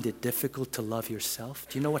find it difficult to love yourself?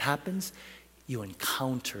 Do you know what happens? You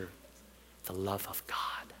encounter the love of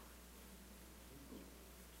God.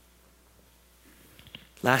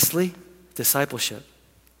 Lastly, discipleship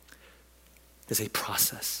is a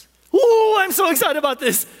process. Ooh, I'm so excited about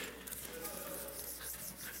this.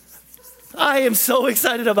 I am so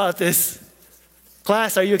excited about this.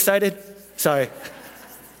 Class, are you excited? Sorry.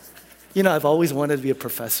 You know, I've always wanted to be a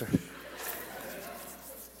professor.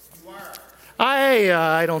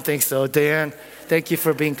 I don't think so, Dan. Thank you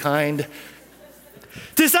for being kind.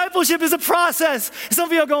 Discipleship is a process. Some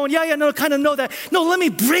of you are going, yeah, no, kind of know that. No, let me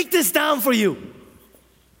break this down for you.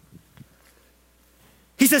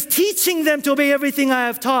 He says, teaching them to obey everything I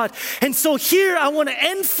have taught. And so here I want to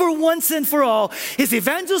end for once and for all. Is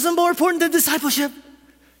evangelism more important than discipleship?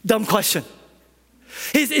 Dumb question.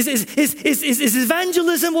 Is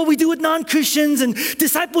evangelism what we do with non-Christians and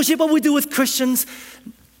discipleship what we do with Christians?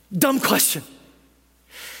 Dumb question.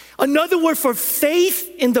 Another word for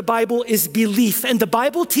faith in the Bible is belief. And the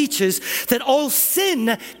Bible teaches that all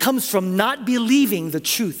sin comes from not believing the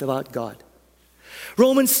truth about God.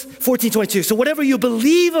 Romans 14:22. So whatever you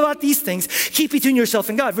believe about these things, keep between yourself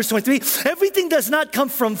and God. Verse 23, everything does not come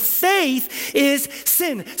from faith is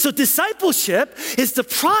sin. So discipleship is the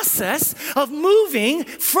process of moving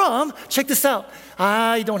from, check this out.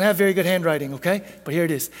 I don't have very good handwriting, okay? But here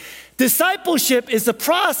it is. Discipleship is the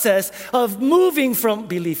process of moving from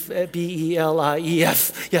belief,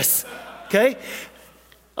 B-E-L-I-E-F, yes, okay?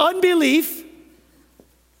 Unbelief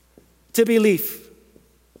to belief.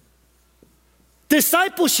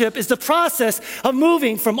 Discipleship is the process of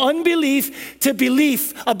moving from unbelief to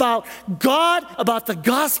belief about God, about the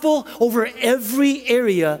gospel over every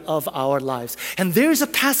area of our lives. And there's a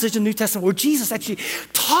passage in the New Testament where Jesus actually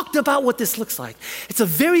talked about what this looks like. It's a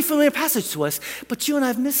very familiar passage to us, but you and I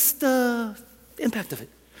have missed the impact of it.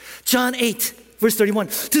 John 8, Verse 31,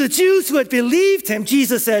 to the Jews who had believed him,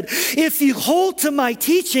 Jesus said, if you hold to my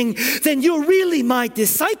teaching, then you're really my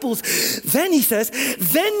disciples. Then he says,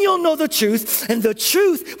 then you'll know the truth, and the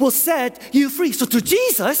truth will set you free. So to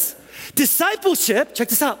Jesus, discipleship, check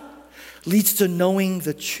this out, leads to knowing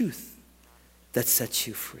the truth that sets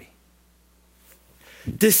you free.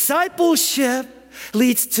 Discipleship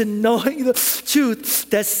leads to knowing the truth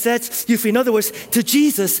that sets you free. In other words, to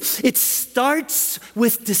Jesus, it starts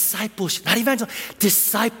with discipleship, not evangelism,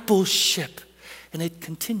 discipleship, and it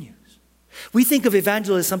continues. We think of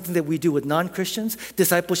evangelism as something that we do with non-Christians.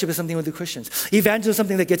 Discipleship is something we do with Christians. Evangelism is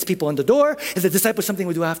something that gets people in the door, and the disciple is something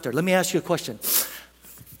we do after. Let me ask you a question.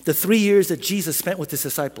 The 3 years that Jesus spent with his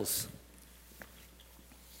disciples,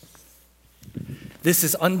 this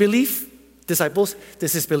is unbelief, disciples,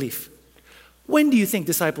 this is belief. When do you think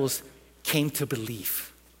disciples came to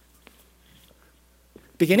believe?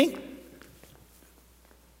 Beginning?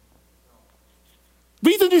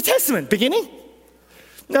 Read the New Testament. Beginning?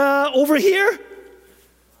 Over here?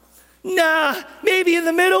 Nah, maybe in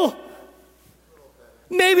the middle.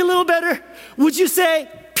 Maybe a little better. Would you say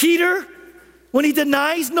Peter, when he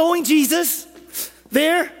denies knowing Jesus,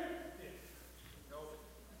 there?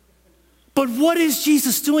 But what is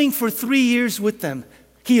Jesus doing for 3 years with them?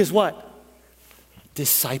 He is what?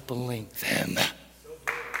 Discipling them.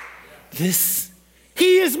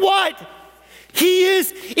 He is what? He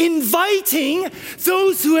is inviting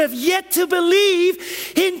those who have yet to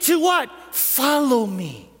believe into what? Follow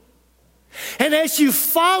me. And as you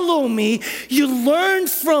follow me, you learn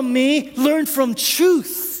from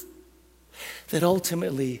truth that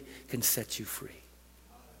ultimately can set you free.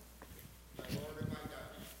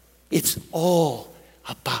 It's all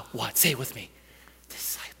about what? Say it with me.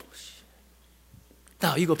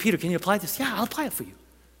 Now, you go, Peter, can you apply this? Yeah, I'll apply it for you.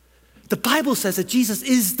 The Bible says that Jesus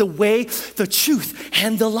is the way, the truth,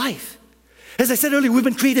 and the life. As I said earlier, we've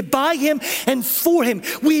been created by him and for him.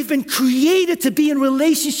 We've been created to be in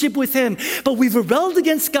relationship with him, but we've rebelled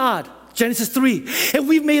against God, Genesis 3, and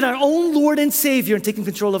we've made our own Lord and Savior and taken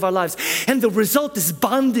control of our lives. And the result is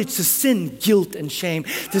bondage to sin, guilt, and shame.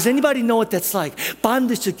 Does anybody know what that's like?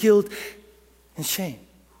 Bondage to guilt and shame.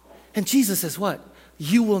 And Jesus says what?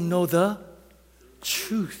 You will know the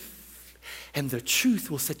truth, and the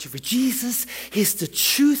truth will set you free. Jesus is the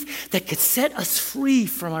truth that could set us free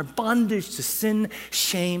from our bondage to sin,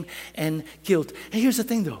 shame, and guilt. And here's the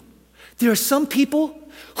thing though, there are some people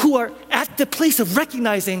who are at the place of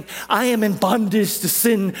recognizing I am in bondage to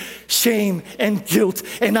sin, shame, and guilt,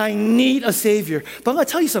 and I need a Savior. But I'm going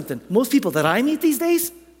to tell you something, most people that I meet these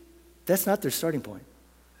days, that's not their starting point.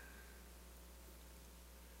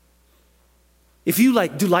 If you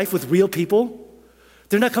do life with real people,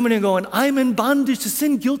 they're not coming in and going, I'm in bondage to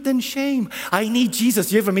sin, guilt, and shame. I need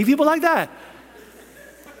Jesus. You ever meet people like that?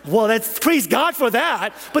 Well, praise God for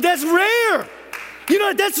that, but that's rare. You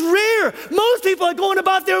know, that's rare. Most people are going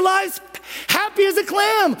about their lives happy as a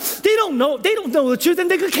clam. They don't know the truth,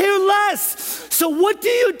 and they could care less. So what do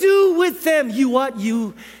you do with them?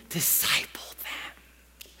 You disciple.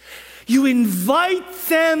 You invite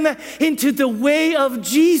them into the way of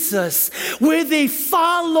Jesus, where they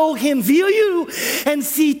follow him via you and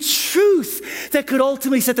see truth that could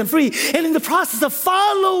ultimately set them free. And in the process of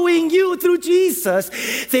following you through Jesus,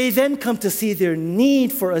 they then come to see their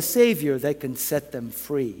need for a Savior that can set them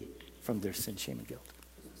free from their sin, shame, and guilt.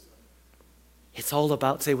 It's all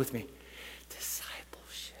about, say with me,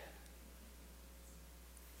 discipleship.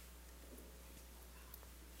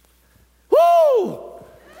 Woo!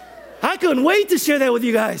 I couldn't wait to share that with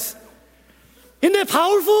you guys. Isn't that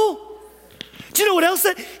powerful? Do you know what else?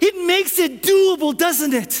 It makes it doable,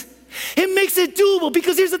 doesn't it? It makes it doable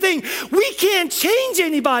because here's the thing. We can't change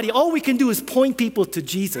anybody. All we can do is point people to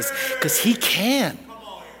Jesus because he can.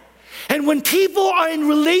 And when people are in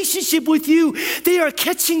relationship with you, they are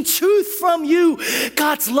catching truth from you.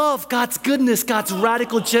 God's love, God's goodness, God's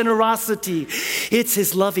radical generosity. It's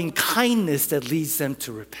his loving kindness that leads them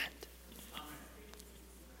to repent.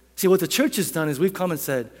 See, what the church has done is we've come and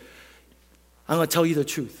said, I'm going to tell you the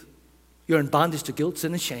truth. You're in bondage to guilt,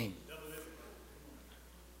 sin, and shame.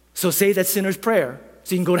 So say that sinner's prayer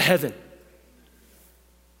so you can go to heaven.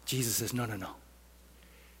 Jesus says, no.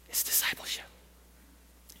 It's discipleship.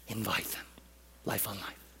 Invite them, life on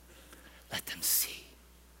life. Let them see.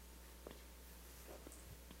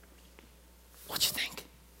 What you think?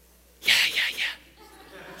 Yeah.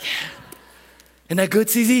 Isn't that good,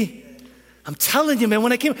 CZ? I'm telling you, man,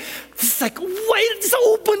 when I came, this is like, wait, it just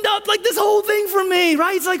opened up like this whole thing for me,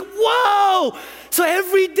 right? It's like, whoa, So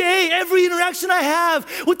every day, every interaction I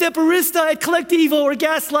have with that barista at Collectivo or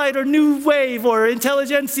Gaslight or New Wave or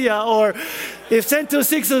Intelligentsia or if Cento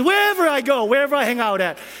Six, wherever I go, wherever I hang out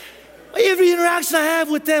at, every interaction I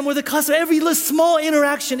have with them or the customer, every little small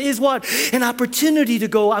interaction is what? An opportunity to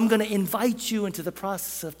go, I'm going to invite you into the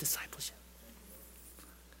process of discipleship.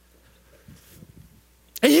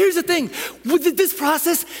 And here's the thing, this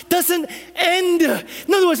process doesn't end.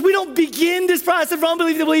 In other words, we don't begin this process from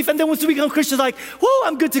unbelief to belief, and then once we become Christians, like, whoa,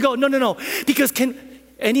 I'm good to go. No. Because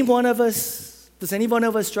does any one of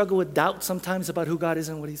us struggle with doubt sometimes about who God is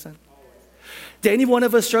and what He's done? Do any one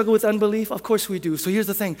of us struggle with unbelief? Of course we do. So here's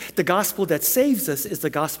the thing, the gospel that saves us is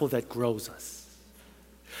the gospel that grows us.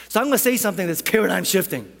 So I'm going to say something that's paradigm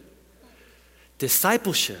shifting.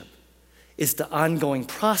 Discipleship is the ongoing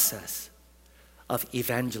process of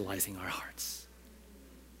evangelizing our hearts.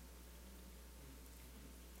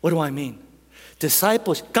 What do I mean?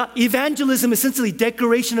 Evangelism is essentially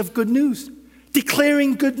declaration of good news,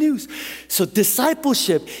 declaring good news. So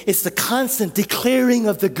discipleship is the constant declaring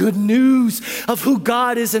of the good news of who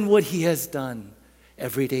God is and what He has done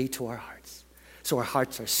every day to our hearts. So our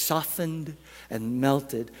hearts are softened and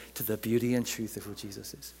melted to the beauty and truth of who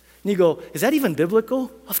Jesus is. And you go, is that even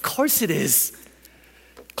biblical? Of course it is.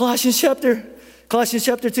 Colossians chapter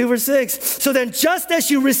 2, verse 6. So then just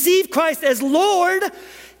as you receive Christ as Lord,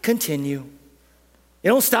 continue. You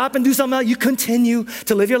don't stop and do something else. You continue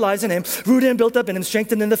to live your lives in Him, rooted and built up in Him,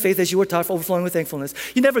 strengthened in the faith as you were taught, overflowing with thankfulness.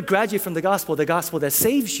 You never graduate from the gospel. The gospel that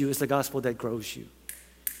saves you is the gospel that grows you.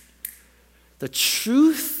 The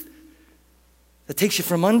truth that takes you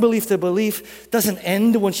from unbelief to belief doesn't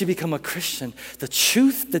end once you become a Christian. The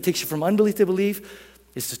truth that takes you from unbelief to belief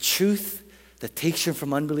is the truth that takes you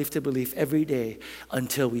from unbelief to belief every day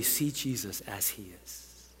until we see Jesus as He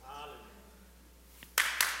is.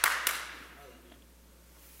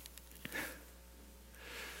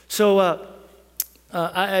 So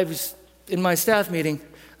I was in my staff meeting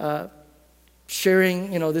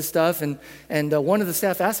sharing, this stuff, and one of the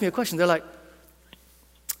staff asked me a question. They're like,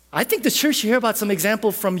 I think the church should hear about some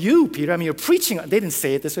example from you, Peter. I mean, you're preaching on, they didn't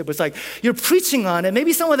say it this way, but it's like, you're preaching on it.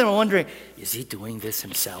 Maybe some of them are wondering, is he doing this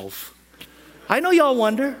himself? I know y'all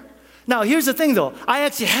wonder. Now, here's the thing, though. I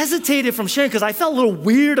actually hesitated from sharing because I felt a little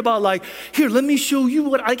weird about here, let me show you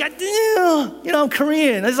what I got. I'm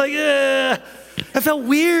Korean. I was like, I felt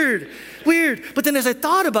weird. But then as I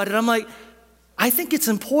thought about it, I'm like, I think it's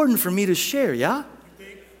important for me to share, yeah?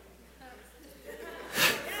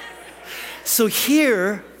 So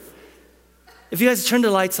here, if you guys turn the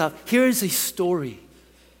lights off, here is a story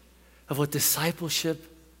of what discipleship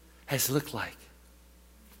has looked like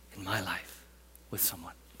in my life with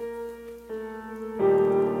someone.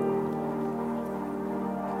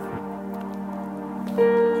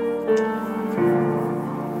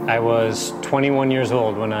 I was 21 years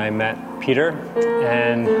old when I met Peter,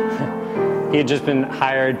 and he had just been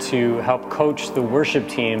hired to help coach the worship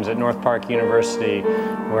teams at North Park University,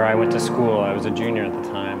 where I went to school. I was a junior at the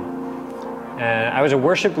time. And I was a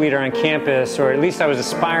worship leader on campus, or at least I was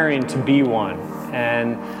aspiring to be one.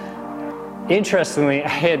 And interestingly,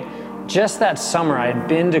 just that summer, I had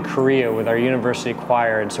been to Korea with our university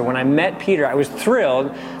choir. And so when I met Peter, I was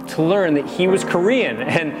thrilled to learn that he was Korean.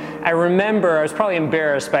 And I remember, I was probably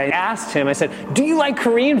embarrassed, but I asked him, I said, do you like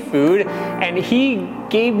Korean food? And he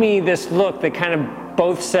gave me this look that kind of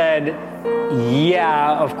both said,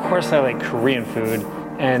 yeah, of course I like Korean food.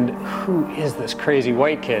 And who is this crazy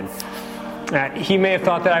white kid? He may have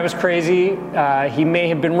thought that I was crazy. He may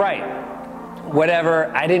have been right.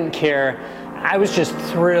 Whatever, I didn't care. I was just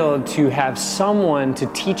thrilled to have someone to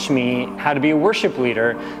teach me how to be a worship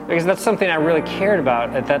leader, because that's something I really cared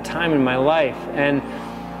about at that time in my life. And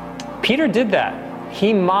Peter did that.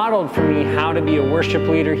 He modeled for me how to be a worship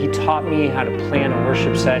leader. He taught me how to plan a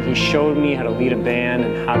worship set. He showed me how to lead a band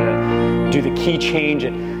and how to do the key change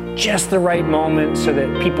at just the right moment so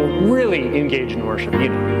that people really engage in worship,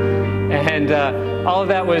 And all of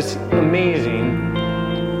that was amazing.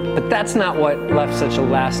 But that's not what left such a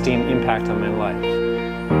lasting impact on my life.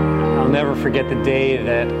 I'll never forget the day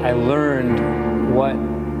that I learned what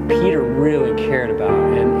Peter really cared about,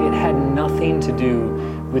 and it had nothing to do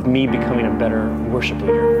with me becoming a better worship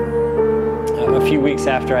leader. A few weeks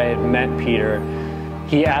after I had met Peter,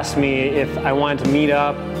 he asked me if I wanted to meet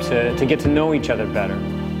up to get to know each other better.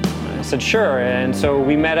 I said, sure, and so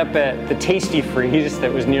we met up at the Tasty Freeze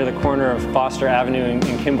that was near the corner of Foster Avenue and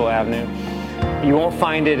Kimball Avenue. You won't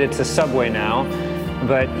find it, it's a Subway now.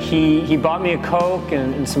 But he bought me a Coke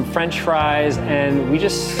and some French fries, and we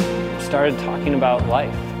just started talking about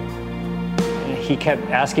life. And he kept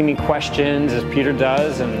asking me questions, as Peter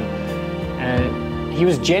does, and he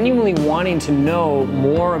was genuinely wanting to know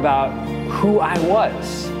more about who I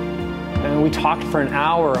was. And we talked for an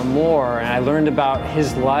hour or more, and I learned about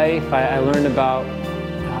his life. I learned about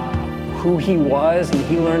who he was, and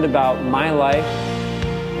he learned about my life.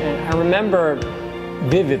 And I remember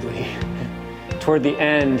vividly, toward the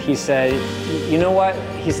end, he said, you know what?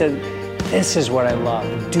 He said, this is what I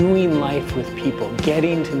love, doing life with people,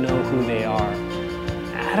 getting to know who they are.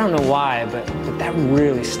 I don't know why, but that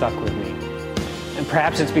really stuck with me. And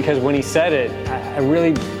perhaps it's because when he said it, I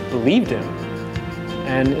really believed him.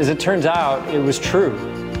 And as it turns out, it was true.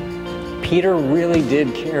 Peter really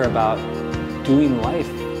did care about doing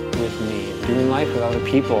life with me, doing life with other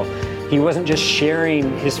people. He wasn't just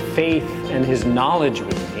sharing his faith and his knowledge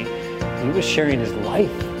with me. He was sharing his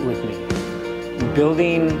life with me,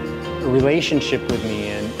 building a relationship with me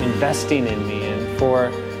and investing in me. And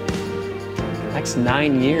for the next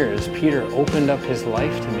 9 years, Peter opened up his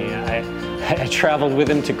life to me. I traveled with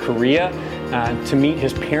him to Korea to meet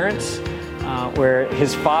his parents, where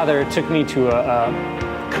his father took me to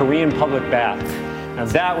a Korean public bath. Now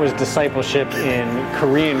that was discipleship in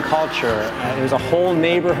Korean culture. It was a whole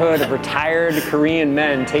neighborhood of retired Korean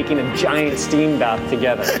men taking a giant steam bath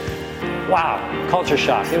together. Wow, culture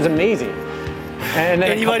shock. It was amazing. And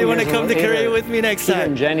then anybody want to come to Korea with me next time? Peter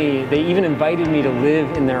and Jenny, they even invited me to live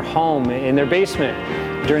in their home, in their basement,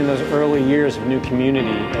 during those early years of New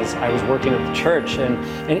Community as I was working at the church.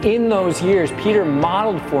 And in those years, Peter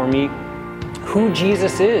modeled for me who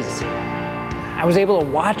Jesus is. I was able to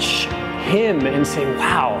watch him and say,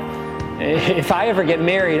 wow, if I ever get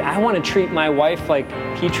married, I want to treat my wife like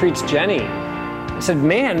he treats Jenny. I said,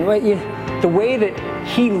 man, the way that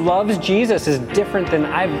he loves Jesus is different than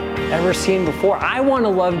I've ever seen before. I want to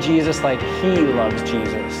love Jesus like he loves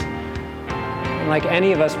Jesus. And like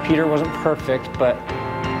any of us, Peter wasn't perfect, but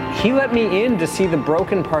he let me in to see the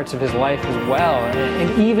broken parts of his life as well.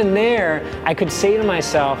 And even there, I could say to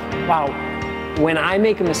myself, wow, when I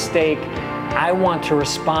make a mistake, I want to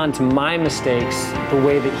respond to my mistakes the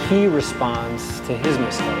way that he responds to his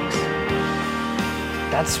mistakes.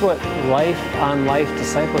 That's what life-on-life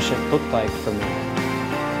discipleship looked like for me.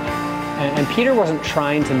 And Peter wasn't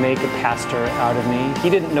trying to make a pastor out of me. He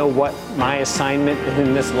didn't know what my assignment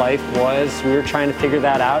in this life was. We were trying to figure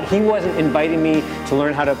that out. He wasn't inviting me to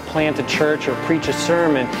learn how to plant a church or preach a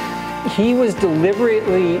sermon. He was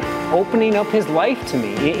deliberately opening up his life to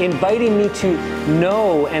me, inviting me to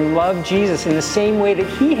know and love Jesus in the same way that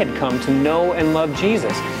he had come to know and love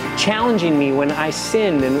Jesus, challenging me when I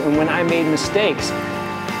sinned and when I made mistakes.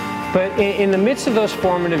 But in the midst of those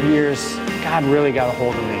formative years, God really got a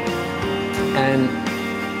hold of me. And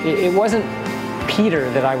it wasn't Peter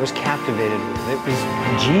that I was captivated with. It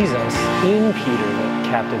was Jesus in Peter that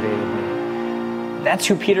captivated me. That's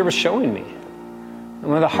who Peter was showing me. And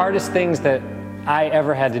one of the hardest things that I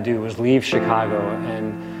ever had to do was leave Chicago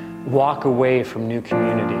and walk away from New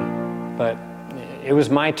Community. But it was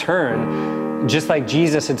my turn, just like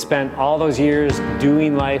Jesus had spent all those years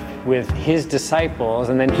doing life with his disciples.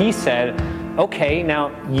 And then he said, okay,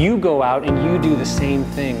 now you go out and you do the same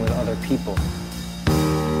thing with other people.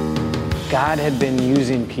 God had been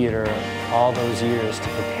using Peter all those years to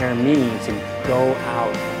prepare me to go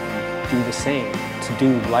out and do the same, to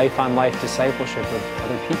do life-on-life discipleship with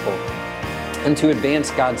other people, and to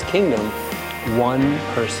advance God's kingdom one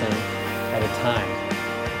person at a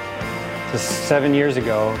time. Just 7 years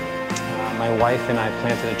ago, my wife and I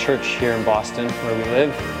planted a church here in Boston where we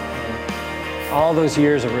live. And all those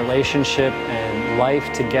years of relationship and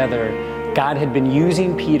life together, God had been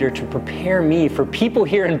using Peter to prepare me for people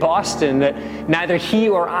here in Boston that neither he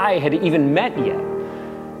or I had even met yet.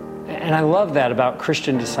 And I love that about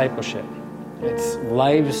Christian discipleship. It's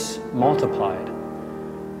lives multiplied.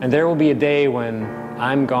 And there will be a day when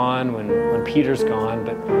I'm gone, when Peter's gone,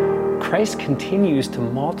 but Christ continues to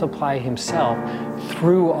multiply himself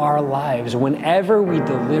through our lives whenever we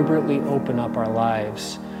deliberately open up our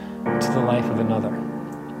lives to the life of another.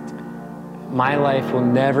 My life will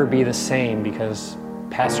never be the same because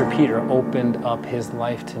Pastor Peter opened up his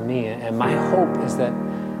life to me. And my hope is that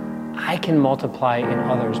I can multiply in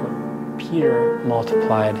others what Peter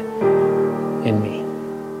multiplied in me.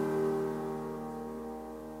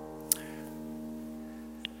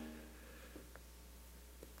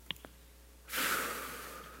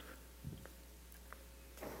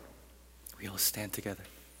 We all stand together.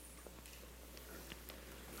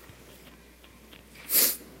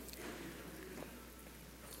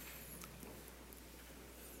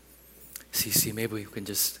 CC, maybe we can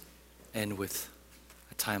just end with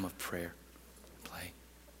a time of prayer. Play.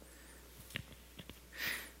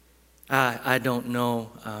 I don't know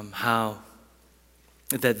how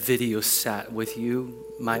that video sat with you.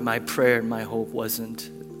 My prayer and my hope wasn't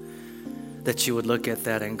that you would look at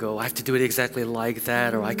that and go, I have to do it exactly like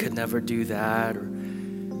that, or I could never do that. Or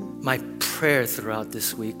my prayer throughout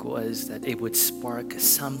this week was that it would spark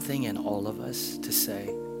something in all of us to say,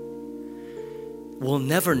 we'll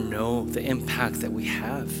never know the impact that we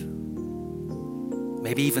have,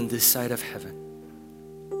 maybe even this side of heaven,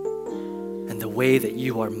 and the way that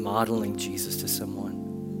you are modeling Jesus to someone.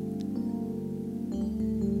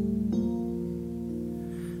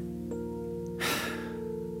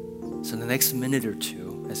 So in the next minute or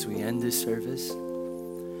two, as we end this service,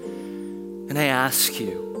 and I ask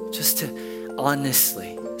you just to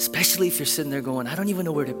honestly, especially if you're sitting there going, I don't even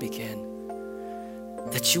know where to begin,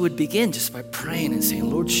 that you would begin just by praying and saying,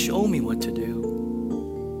 Lord, show me what to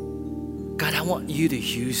do. God, I want you to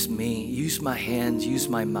use me, use my hands, use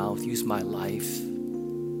my mouth, use my life,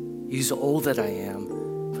 use all that I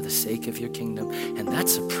am for the sake of your kingdom. And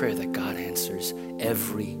that's a prayer that God answers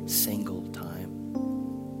every single time.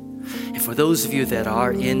 And for those of you that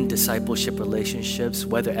are in discipleship relationships,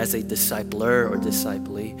 whether as a discipler or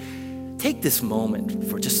disciplee, take this moment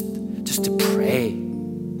for just to pray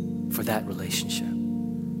for that relationship.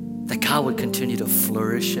 That God would continue to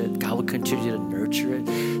flourish it, God would continue to nurture it,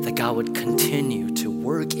 that God would continue to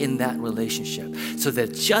work in that relationship so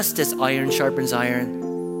that just as iron sharpens iron,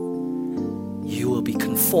 you will be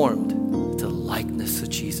conformed to the likeness of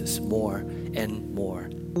Jesus more and more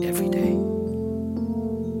every day.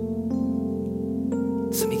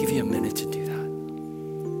 So let me give you a minute to do that.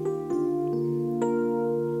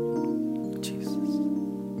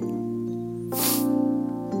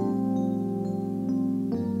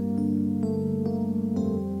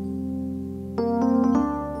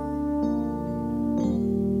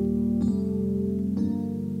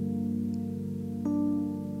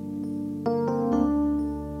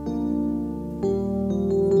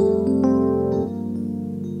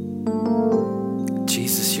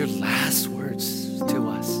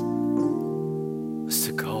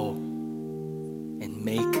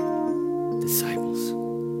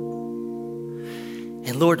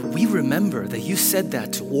 Lord, we remember that you said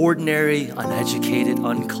that to ordinary, uneducated,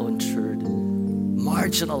 uncultured,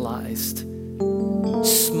 marginalized,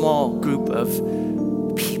 small group of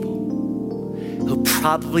people who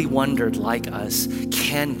probably wondered like us,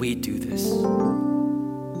 can we do this?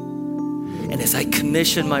 And as I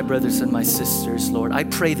commission my brothers and my sisters, Lord, I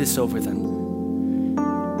pray this over them.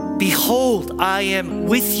 Behold, I am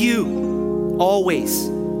with you always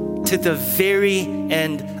to the very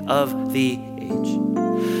end of the age.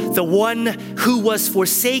 The one who was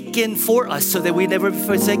forsaken for us so that we never be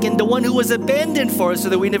forsaken, the one who was abandoned for us so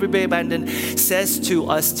that we never be abandoned, says to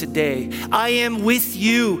us today, I am with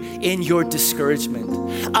you in your discouragement.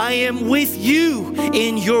 I am with you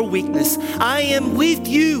in your weakness. I am with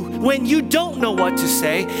you when you don't know what to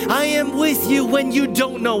say. I am with you when you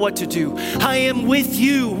don't know what to do. I am with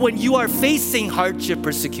you when you are facing hardship,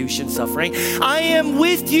 persecution, suffering. I am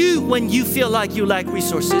with you when you feel like you lack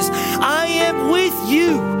resources. I am with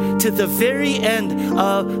you to the very end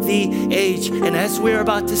of the age. And as we're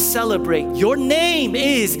about to celebrate, your name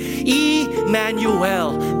is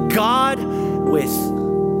Emmanuel, God with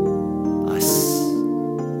us.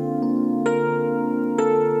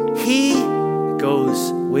 He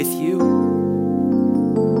goes with you.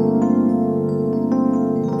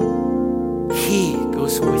 He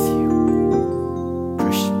goes with you,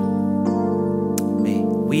 Christian. May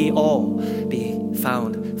we all be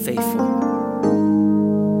found faithful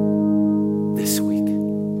this week.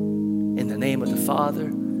 In the name of the Father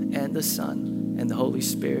and the Son and the Holy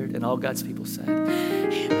Spirit, and all God's people said,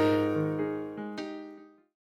 amen.